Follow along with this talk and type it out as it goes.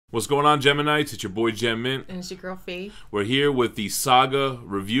What's going on, Geminites? It's your boy Gem Mint. And it's your girl Phie. We're here with the Saga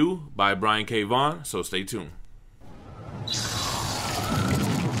review by Brian K. Vaughn, so stay tuned.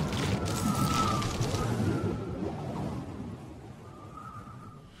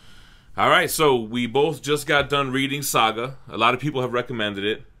 Alright, so we both just got done reading Saga. A lot of people have recommended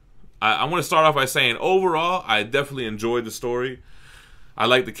it. I want to start off by saying, overall, I definitely enjoyed the story. I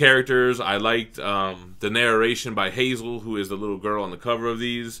liked the characters. I liked the narration by Hazel, who is the little girl on the cover of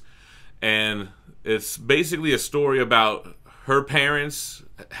these. And it's basically a story about her parents,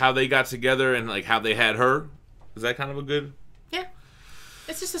 how they got together, and like how they had her. Is that kind of a good? Yeah.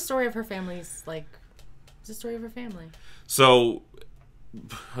 It's just a story of her family's, like, it's a story of her family. So,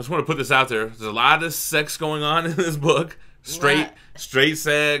 I just want to put this out there. There's a lot of sex going on in this book. Straight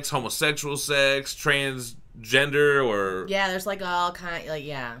sex, homosexual sex, transgender, or... Yeah, there's like all kind, like,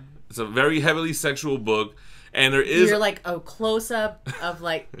 yeah. It's a very heavily sexual book. And there is... You're like a close-up of,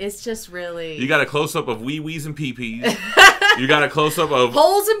 like, it's just really... You got a close-up of wee-wees and pee-pees. You got a close-up of...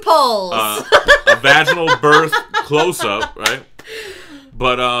 Holes and poles. A vaginal birth close-up, right?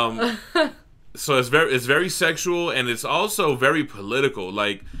 But, so it's very sexual, and it's also very political.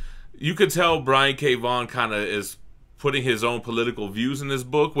 Like, you could tell Brian K. Vaughn kind of is putting his own political views in this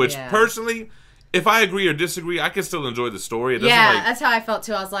book, which, personally, if I agree or disagree, I can still enjoy the story. It doesn't, like, that's how I felt,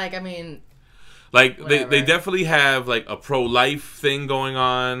 too. I was like, I mean... Like, they definitely have, like, a pro-life thing going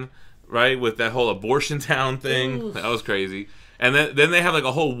on, right? With that whole abortion town thing. Oof. That was crazy. And then they have, like,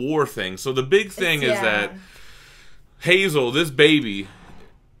 a whole war thing. So the big thing is that Hazel, this baby...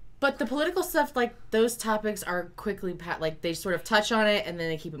 But the political stuff, like, those topics are quickly, like, they sort of touch on it and then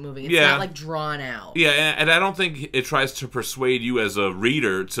they keep it moving. It's not, like, drawn out. Yeah, and I don't think it tries to persuade you as a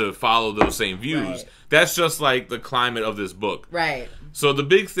reader to follow those same views. Right. That's just, like, the climate of this book. Right. So the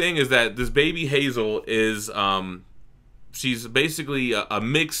big thing is that this baby Hazel is, she's basically a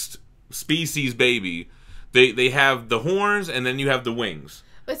mixed species baby. They have the horns and then you have the wings.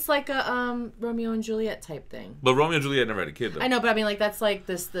 It's like a Romeo and Juliet type thing. But Romeo and Juliet never had a kid, though. I know, but I mean, like, that's like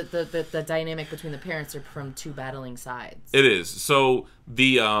this the dynamic between the parents are from two battling sides. It is. So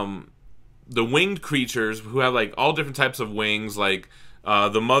the winged creatures who have, like, all different types of wings, like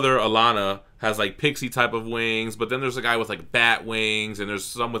the mother Alana has, like, pixie type of wings, but then there's a guy with, like, bat wings, and there's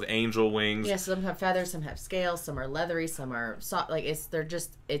some with angel wings. Yeah, some have feathers, some have scales, some are leathery, some are soft. Like,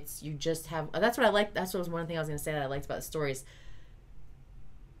 you just have. That's what I like. That's what was one thing I was gonna say that I liked about the stories.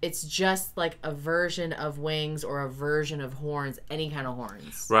 It's just like a version of wings or a version of horns, any kind of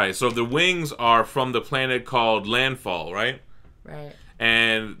horns. Right. So the wings are from the planet called Landfall, right? Right.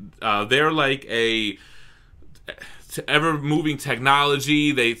 And they're like a ever-moving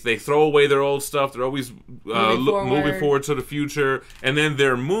technology. They throw away their old stuff. They're always moving forward to the future. And then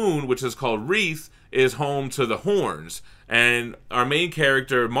their moon, which is called Wreath, is home to the horns. And our main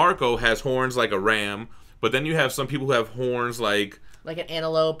character, Marco, has horns like a ram. But then you have some people who have horns like an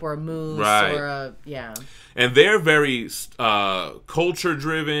antelope or a moose or a, And they're very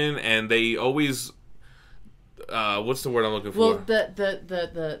culture-driven, and they always... what's the word I'm looking for? Well,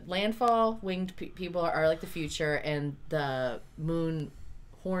 the landfall winged people are like the future, and the moon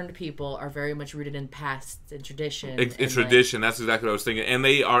horned people are very much rooted in past and tradition. In tradition, that's exactly what I was thinking. And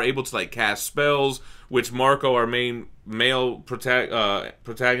they are able to, like, cast spells, which Marco, our main male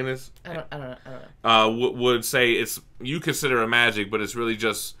protagonist, I don't know. Would say it's, you consider a magic, but it's really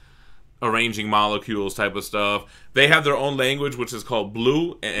just arranging molecules type of stuff. They have their own language, which is called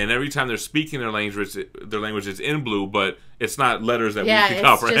Blue, and every time they're speaking their language is in Blue, but it's not letters that we can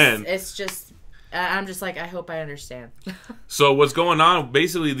comprehend. It's just I'm just like, I hope I understand. So what's going on,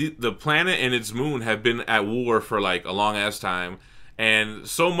 basically the planet and its moon have been at war for, like, a long-ass time. And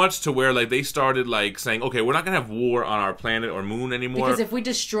so much to where, like, they started, like, saying, okay, we're not going to have war on our planet or moon anymore. Because if we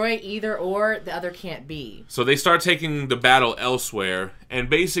destroy either or, the other can't be. So they start taking the battle elsewhere. And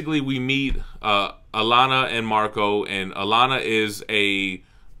basically we meet Alana and Marco. And Alana is a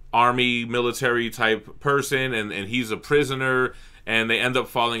army, military type person. And he's a prisoner. And they end up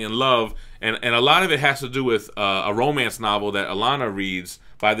falling in love. And a lot of it has to do with a romance novel that Alana reads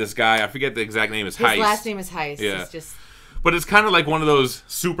by this guy. I forget the exact name. It's Heist. His last name is Heist. Yeah. It's just... But it's kind of like one of those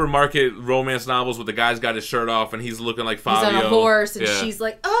supermarket romance novels where the guy's got his shirt off and he's looking like Fabio. He's on a horse and she's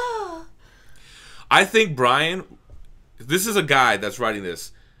like, oh. I think Brian, this is a guy that's writing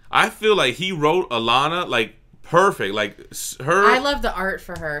this. I feel like he wrote Alana, like, perfect. Like, her... I love the art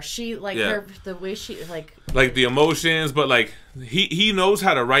for her. She, like, the way she, like... Like, the emotions, but, like, he knows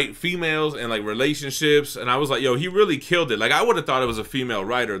how to write females and, like, relationships. And I was like, yo, he really killed it. Like, I would have thought it was a female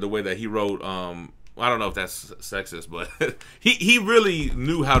writer the way that he wrote, I don't know if that's sexist, but he really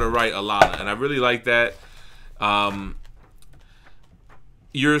knew how to write Alana, and I really like that.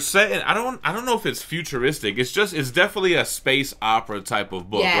 you're set in, I don't know if it's futuristic. It's definitely a space opera type of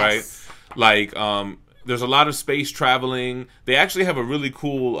book, yes. right? Like there's a lot of space traveling. They actually have a really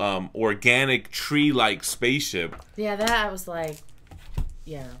cool organic tree-like spaceship. Yeah, that I was like,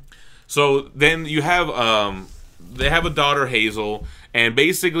 yeah. So then you have they have a daughter, Hazel, and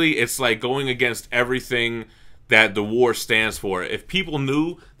basically it's like going against everything that the war stands for. If people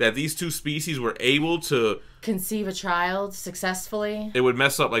knew that these two species were able to conceive a child successfully, it would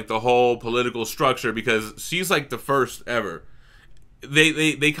mess up like the whole political structure, because she's like the first ever.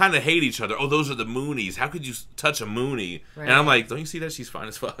 They kind of hate each other. Oh, those are the Moonies. How could you touch a Moonie? Right. And I'm like, don't you see that she's fine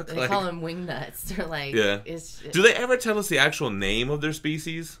as fuck? They call them wingnuts. They're like, yeah. Do they ever tell us the actual name of their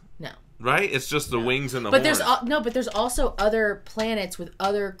species? No. Right? It's just the wings and the but horns. But there's also other planets with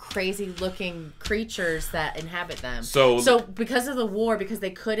other crazy looking creatures that inhabit them. So because of the war, because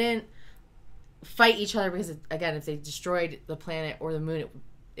they couldn't fight each other, because again, if they destroyed the planet or the moon,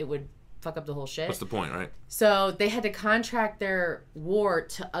 it would fuck up the whole shit. What's the point, right? So they had to contract their war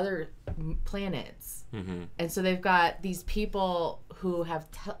to other planets. Mm-hmm. And so they've got these people who have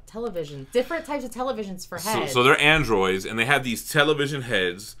television, different types of televisions for heads. So they're androids, and they have these television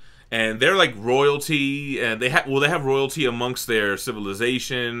heads, and they're like royalty, and they have royalty amongst their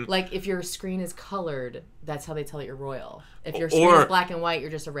civilization. Like if your screen is colored, that's how they tell it you're royal. If your screen is black and white, you're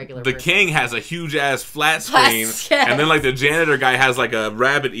just a regular person. The king has a huge ass flat screen, and then like the janitor guy has like a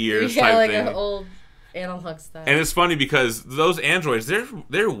rabbit ears type like thing. An old analog style. And it's funny because those androids,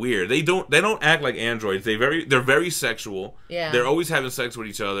 they're weird. They don't act like androids. They're very sexual. Yeah. They're always having sex with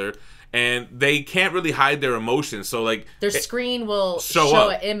each other, and they can't really hide their emotions. So like their screen will show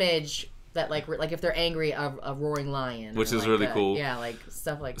an image that like if they're angry, a roaring lion, which is really cool. Yeah, like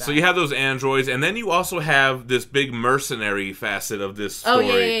stuff like that. So you have those androids, and then you also have this big mercenary facet of this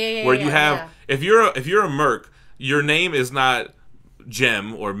story, where you have if you're a merc, your name is not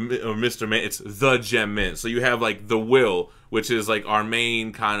Gem or Mr. Mint, it's the Gem Mint. So you have like the Will, which is like our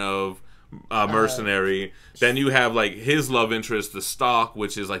main kind of mercenary. Then you have like his love interest, the Stalk,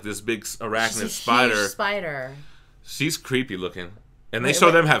 which is like this big arachnid spider. Huge spider. She's creepy looking. And they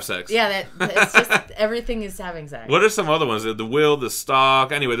show them have sex. Yeah, it's just everything is having sex. What are some other ones? The Will, the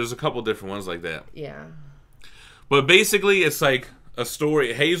Stalk. Anyway, there's a couple different ones like that. Yeah. But basically, it's like a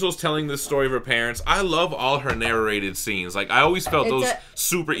story. Hazel's telling this story of her parents. I love all her narrated scenes. Like I always felt those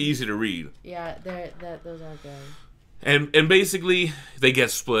super easy to read. Yeah, those are good. And basically, they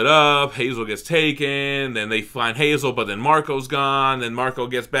get split up. Hazel gets taken. Then they find Hazel, but then Marco's gone. Then Marco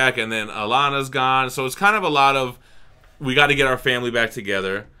gets back, and then Alana's gone. So it's kind of a lot of, we got to get our family back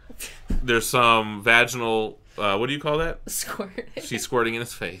together. There's some vaginal, what do you call that? Squirting. She's squirting in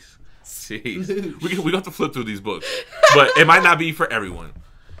his face. Jeez. We got to flip through these books. But it might not be for everyone.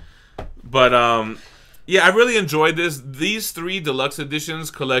 But, yeah, I really enjoyed this. These 3 deluxe editions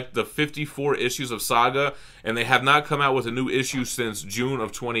collect the 54 issues of Saga, and they have not come out with a new issue since June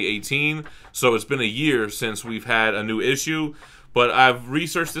of 2018. So it's been a year since we've had a new issue. But I've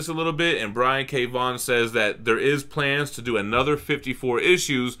researched this a little bit, and Brian K. Vaughn says that there is plans to do another 54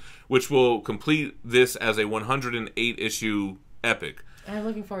 issues, which will complete this as a 108-issue epic. I'm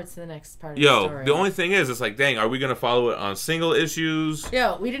looking forward to the next part of the story. The only thing is, it's like, dang, are we going to follow it on single issues?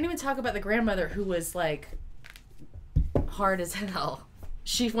 Yo, we didn't even talk about the grandmother who was, like, hard as hell.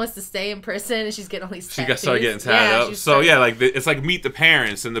 She wants to stay in prison, and she's getting all these tattoos. She got started getting tied up. So, yeah, like, it's like Meet the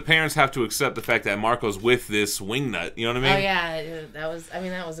Parents, and the parents have to accept the fact that Marco's with this wingnut. You know what I mean? Oh, yeah.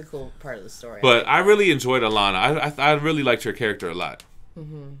 That was a cool part of the story. But I really enjoyed Alana. I really liked her character a lot.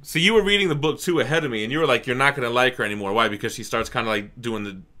 Mm-hmm. So you were reading the book, too, ahead of me, and you were like, you're not going to like her anymore. Why? Because she starts kind of, like, doing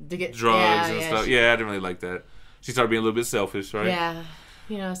the drugs and stuff. Yeah, I didn't really like that. She started being a little bit selfish, right? Yeah.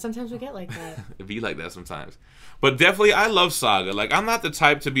 You know, sometimes we get like that. It be like that sometimes. But definitely, I love Saga. Like, I'm not the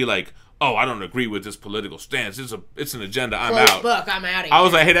type to be like, oh, I don't agree with this political stance. It's an agenda. I'm out. Book, I'm out of here. I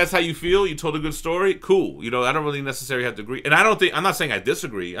was like, hey, that's how you feel? You told a good story? Cool. You know, I don't really necessarily have to agree. And I'm not saying I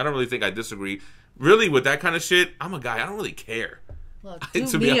disagree. I don't really think I disagree. Really, with that kind of shit, I'm a guy. I don't really care. Look,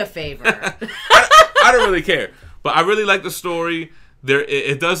 do me a favor. I don't really care. But I really like the story.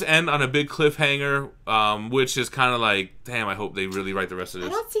 It does end on a big cliffhanger, which is kind of like, damn, I hope they really write the rest of this.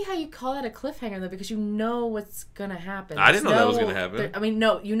 I don't see how you call that a cliffhanger, though, because you know what's going to happen. I didn't know that was going to happen. I mean,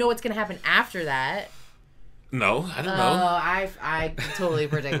 no, you know what's going to happen after that. No, I didn't know. I totally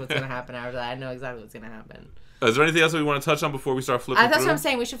predict what's going to happen after that. I know exactly what's going to happen. Is there anything else that we want to touch on before we start flipping through? That's what I'm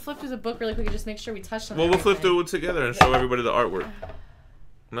saying. We should flip through the book really quick and just make sure we touch on Well, we'll flip through it together and show everybody the artwork.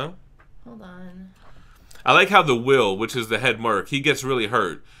 No? Hold on. I like how the Will, which is the head merc, he gets really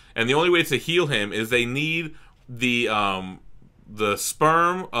hurt. And the only way to heal him is they need the the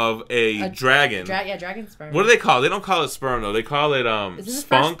sperm of a dragon. Dragon sperm. What do they call it? They don't call it sperm though. They call it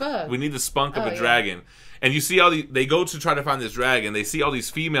spunk. Book. We need the spunk of a dragon. And you see all they go to try to find this dragon. They see all these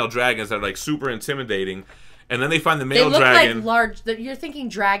female dragons that are like super intimidating. And then they find the male dragon. They look like large. You're thinking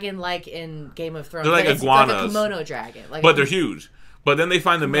dragon like in Game of Thrones. They're like iguanas. Like a kimono dragon. But they're huge. But then they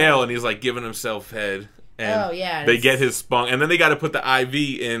find the male and he's like giving himself head. And they get his spunk. And then they got to put the IV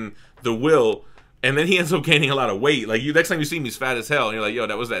in the will. And then he ends up gaining a lot of weight. Like next time you see him, he's fat as hell. And you're like, yo,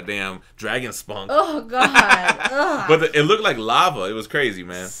 that was that damn dragon spunk. Oh, God. But it looked like lava. It was crazy,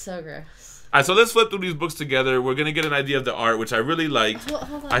 man. So gross. All right, so let's flip through these books together. We're going to get an idea of the art, which I really liked.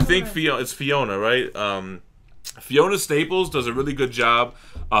 Hold on, I think it's Fiona, right? Fiona Staples does a really good job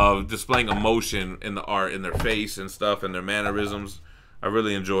of displaying emotion in the art, in their face and stuff, and their mannerisms. I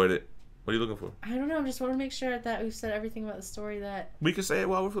really enjoyed it. What are you looking for? I don't know. I just want to make sure that we've said everything about the story that... We can say it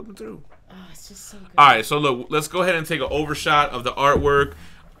while we're flipping through. Oh, it's just so good. All right, so look, let's go ahead and take an overshot of the artwork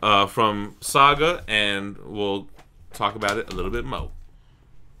from Saga, and we'll talk about it a little bit more.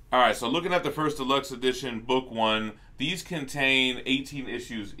 All right, so looking at the first deluxe edition, book 1, these contain 18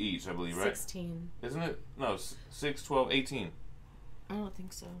 issues each, I believe, right? 16. Isn't it? No, 6, 12, 18. I don't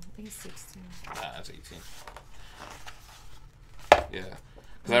think so. I think it's 16. Nah, that's 18. Yeah.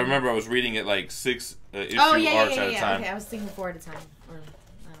 Because I remember I was reading it like 6 issue arcs at a time. Okay, I was thinking 4 at a time. Or, I don't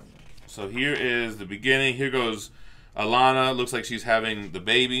know. So here is the beginning. Here goes Alana. Looks like she's having the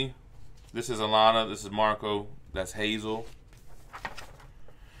baby. This is Alana. This is Marco. That's Hazel.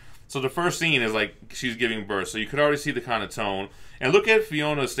 So the first scene is like she's giving birth. So you could already see the kind of tone. And look at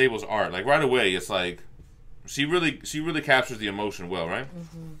Fiona Staples' art. Like right away, it's like she really captures the emotion well, right?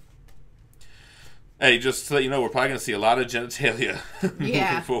 Mm-hmm. Hey, just to let you know, we're probably going to see a lot of genitalia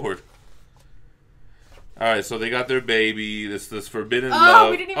moving forward. All right, so they got their baby. This forbidden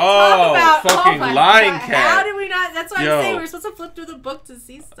love. We didn't even talk about fucking Lion Cat. How did we not? That's what I'm saying. We're supposed to flip through the book to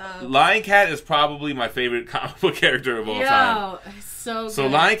see stuff. Lion Cat is probably my favorite comic book character of all time. So good. So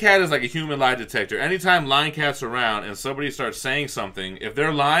Lion Cat is like a human lie detector. Anytime Lion Cat's around and somebody starts saying something, if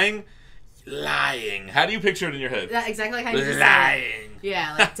they're lying. How do you picture it in your head? Exactly like how you just lying. said it.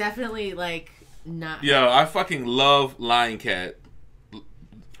 Yeah, like definitely like not. Yo, I fucking love Lion Cat.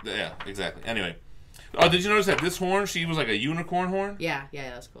 Yeah, exactly. Anyway. Oh, did you notice that this horn, she was like a unicorn horn? Yeah,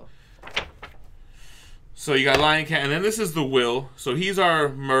 that's cool. So you got Lion Cat, and then this is the Will. So he's our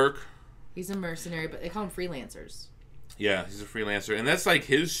merc. He's a mercenary, but they call him freelancers. Yeah, he's a freelancer. And that's like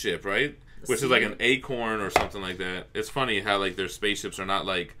his ship, right? Which is like an acorn or something like that. It's funny how like their spaceships are not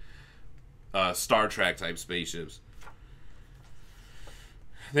like Star Trek type spaceships.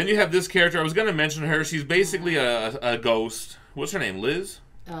 Then you have this character. I was going to mention her. She's basically a ghost. What's her name? Liz?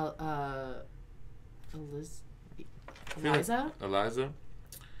 Eliza.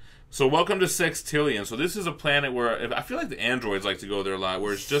 So welcome to Sextillion. So this is a planet where I feel like the androids like to go there a lot,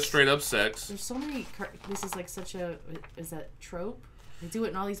 where it's just straight up sex. There's so many. This is like such a trope? They do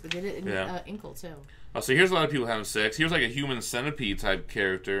it in all these, but they did it in Inkle too. Oh, so here's a lot of people having sex. Here's like a human centipede type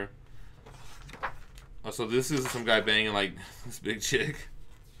character. Oh, so this is some guy banging like this big chick.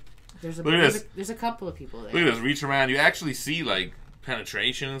 There's a couple of people there. Look at this. Reach around. You actually see like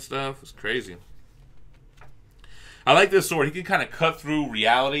penetration and stuff. It's crazy. I like this sword. He can kind of cut through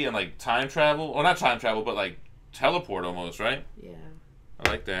reality and like time travel. Or not time travel, but like teleport almost, right? Yeah. I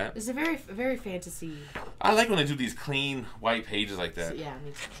like that. It's a very fantasy. I like when they do these clean white pages like that. Yeah,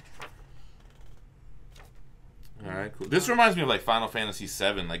 me too. All right, cool. This reminds me of like Final Fantasy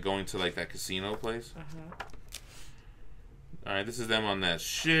VII, like going to like that casino place. All right, this is them on that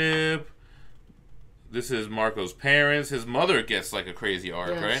ship. This is Marco's parents. His mother gets like a crazy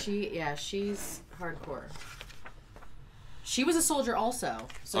arc, right? She's hardcore. She was a soldier also,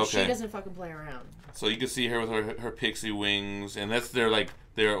 so she doesn't fucking play around. So you can see her with her pixie wings, and that's their like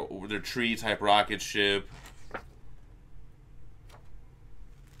their tree type rocket ship.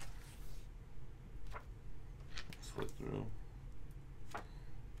 Flip through.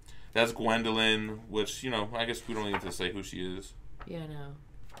 That's Gwendolyn, which, you know, I guess we don't need to say who she is. Yeah, no.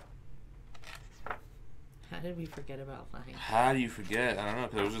 How did we forget about lying? How do you forget? I don't know,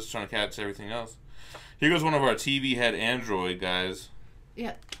 because I was just trying to catch everything else. Here goes one of our TV head android guys.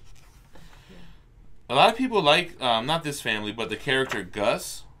 Yeah. A lot of people like, not this family, but the character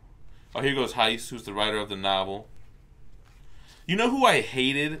Gus. Oh, here goes Heist, who's the writer of the novel. You know who I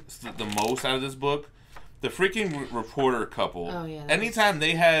hated the most out of this book? The freaking reporter couple. Oh, yeah. Anytime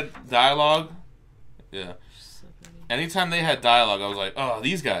they had dialogue, anytime they had dialogue, I was like, oh,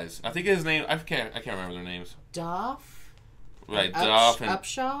 these guys. I think his name, I can't remember their names. Doff? Right, Duff and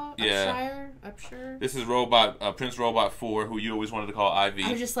Upshaw? yeah. Upshire? This is Robot Prince Robot 4, who you always wanted to call Ivy.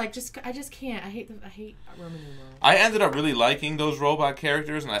 I was just like, I just can't. I hate Roman numerals. I ended up really liking those robot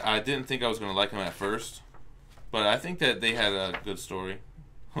characters, and I didn't think I was going to like them at first. But I think that they had a good story.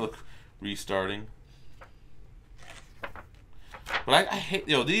 Look, restarting. But I hate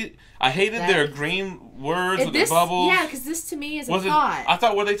I hated their green words with the bubbles. Yeah, because this to me is a plot. I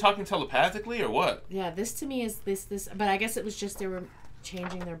thought, were they talking telepathically or what? Yeah, this to me is this. But I guess it was just they were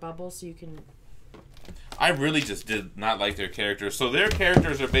changing their bubbles so you can. I really just did not like their characters. So their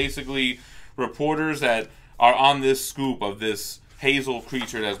characters are basically reporters that are on this scoop of this hazel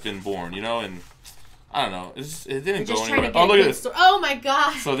creature that's been born, you know, and I don't know. It didn't go anywhere. Oh, look at this. Oh, my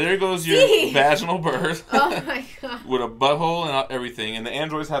God. So there goes your vaginal birth. Oh, my God. With a butthole and everything. And the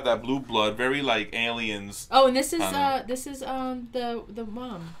androids have that blue blood, very like aliens. Oh, and this is the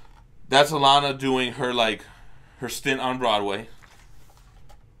mom. That's Alana doing her stint on Broadway.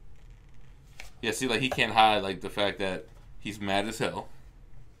 Yeah, see, like, he can't hide, like, the fact that he's mad as hell.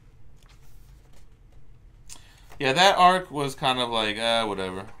 Yeah, that arc was kind of like,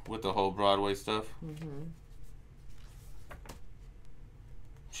 whatever, with the whole Broadway stuff. Mm-hmm.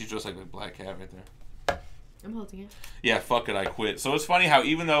 She's just like a black cat right there. I'm holding it. Yeah, fuck it, I quit. So it's funny how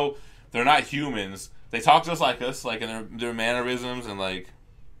even though they're not humans, they talk just like us, like in their mannerisms and like,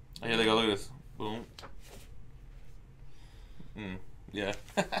 oh, here they go, look at this. Boom. Yeah.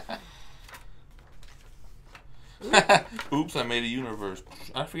 Oops, I made a universe.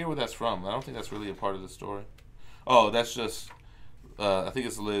 I forget where that's from. I don't think that's really a part of the story. Oh, that's just, I think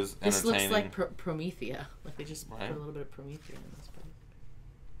it's Liz entertaining. This looks like Promethea. Like they just put a little bit of Promethea in this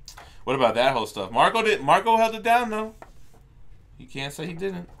part. What about that whole stuff? Marco held it down, though. You can't say he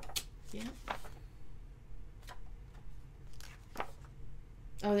didn't. Yeah.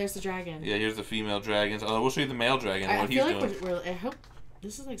 Oh, there's the dragon. Yeah, here's the female dragons. Oh, we'll show you the male dragon. I feel like I hope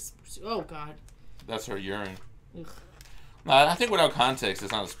this is like. Oh God. That's her urine. Ugh. No, I think without context,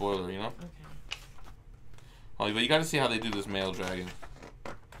 it's not a spoiler, you know. Okay. Oh, but you got to see how they do this male dragon.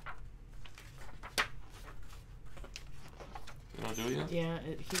 You don't do it yet? Yeah,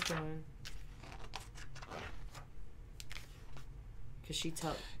 keep going. Cause she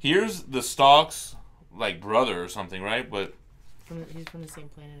Here's the Stalk's like brother or something, right? But he's from the same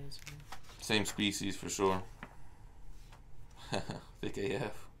planet as her. Same species for sure. Thick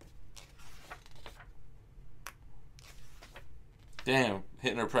AF. Damn,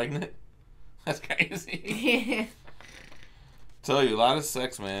 hitting her pregnant? That's crazy. Tell you, a lot of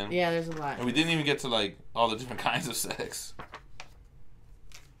sex, man. Yeah, there's a lot. And we didn't even get to, like, all the different kinds of sex.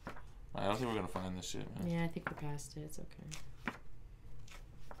 I don't think we're going to find this shit, man. Yeah, I think we're past it. It's okay.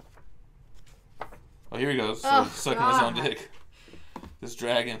 Oh, here he goes. Sucking his own dick. This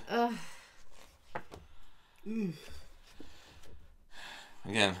dragon.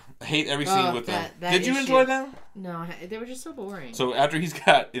 Again, I hate every scene with them. Did you enjoy them? No, they were just so boring. So after he's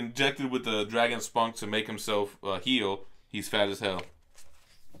got injected with the dragon spunk to make himself heal, he's fat as hell.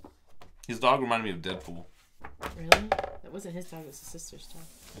 His dog reminded me of Deadpool. Really? That wasn't his dog, it was his sister's dog.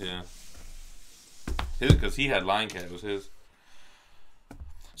 Yeah. Because he had Lion Cat, it was his.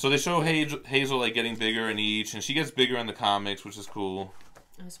 So they show Hazel like getting bigger in each, and she gets bigger in the comics, which is cool.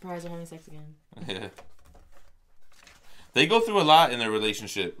 I'm surprised they're having sex again. Yeah. They go through a lot in their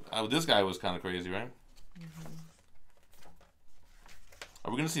relationship. This guy was kind of crazy, right? Mm-hmm.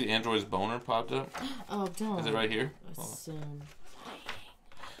 Are we going to see the android's boner popped up? Oh, don't. Is it right here? Assume.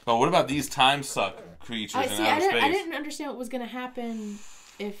 Oh, what about these time suck creatures in outer space? I didn't understand what was going to happen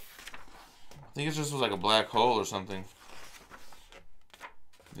if... I think it just was like a black hole or something.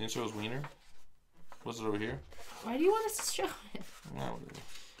 Didn't show his wiener? Was it over here? Why do you want us to show it? No, whatever.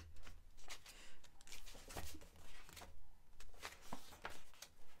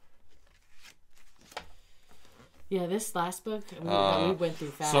 Yeah, this last book we went through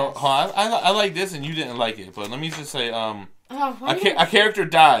fast. So I like this, and you didn't like it. But let me just say, a character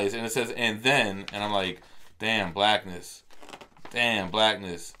dies, and it says "and then," and I'm like, damn blackness, damn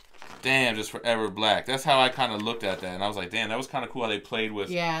blackness, damn just forever black. That's how I kind of looked at that, and I was like, damn, that was kind of cool how they played with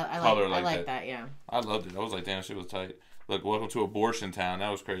color like that. That. Yeah, I loved it. I was like, damn, shit was tight. Look, welcome to abortion town. That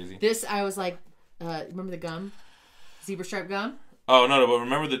was crazy. This I was like, remember the gum, zebra stripe gum. Oh, no, but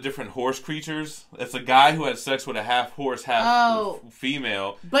remember the different horse creatures? It's a guy who had sex with a half horse, half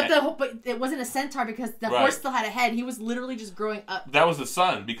female. But it wasn't a centaur because the horse still had a head. He was literally just growing up. That was the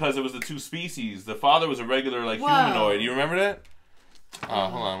son because it was the two species. The father was a regular humanoid. You remember that?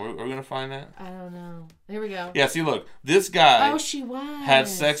 Hold on. Are we going to find that? I don't know. Here we go. Yeah, see, look. This guy she was. had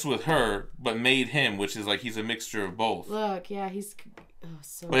sex with her but made him, which is like he's a mixture of both. Look, yeah, he's... Oh,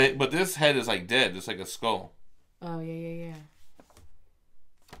 so... But this head is like dead. It's like a skull. Oh, yeah.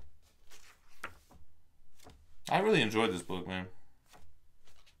 I really enjoyed this book, man.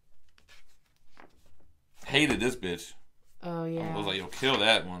 Hated this bitch. Oh, yeah. I was like, yo, kill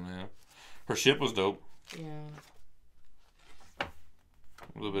that one, man. Her ship was dope. Yeah. A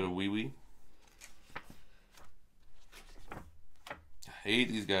little bit of wee-wee. I hate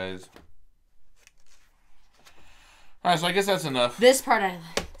these guys. Alright, so I guess that's enough. This part I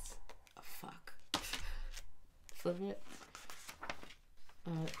like. Oh, fuck. Flip it.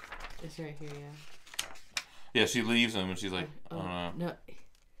 It's right here, yeah. Yeah, she leaves him and she's like, no.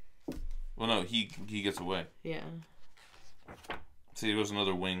 Well, no, he gets away. Yeah. See, there was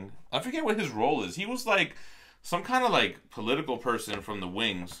another wing. I forget what his role is. He was like some kind of like political person from the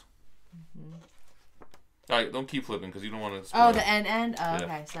Wings. Mm-hmm. All right, don't keep flipping because you don't want to. Oh, the end. Oh, yeah.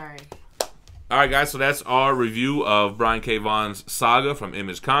 Okay, sorry. All right, guys. So that's our review of Brian K. Vaughn's Saga from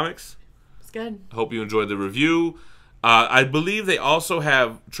Image Comics. It's good. Hope you enjoyed the review. I believe they also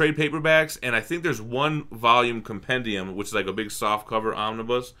have trade paperbacks, and I think there's one volume compendium, which is like a big softcover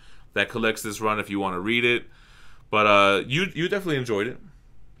omnibus that collects this run if you want to read it. But you definitely enjoyed it.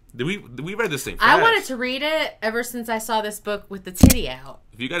 We read this thing fast. I wanted to read it ever since I saw this book with the titty out.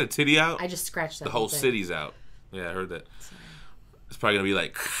 If you got a titty out, I just scratched that. The whole city's out. Yeah, I heard that. Sorry. It's probably gonna be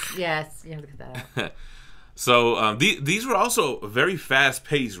like. Yeah, you have to cut that out. So these were also very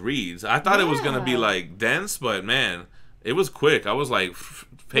fast-paced reads. I thought it was gonna be like dense, but man, it was quick. I was like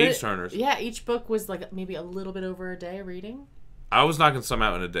page turners. Yeah, each book was like maybe a little bit over a day of reading. I was knocking some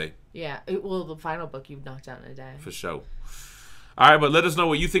out in a day. Yeah, well, the final book you knocked out in a day. For sure. All right, but let us know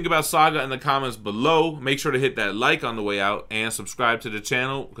what you think about Saga in the comments below. Make sure to hit that like on the way out and subscribe to the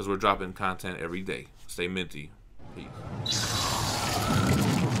channel because we're dropping content every day. Stay minty. Peace.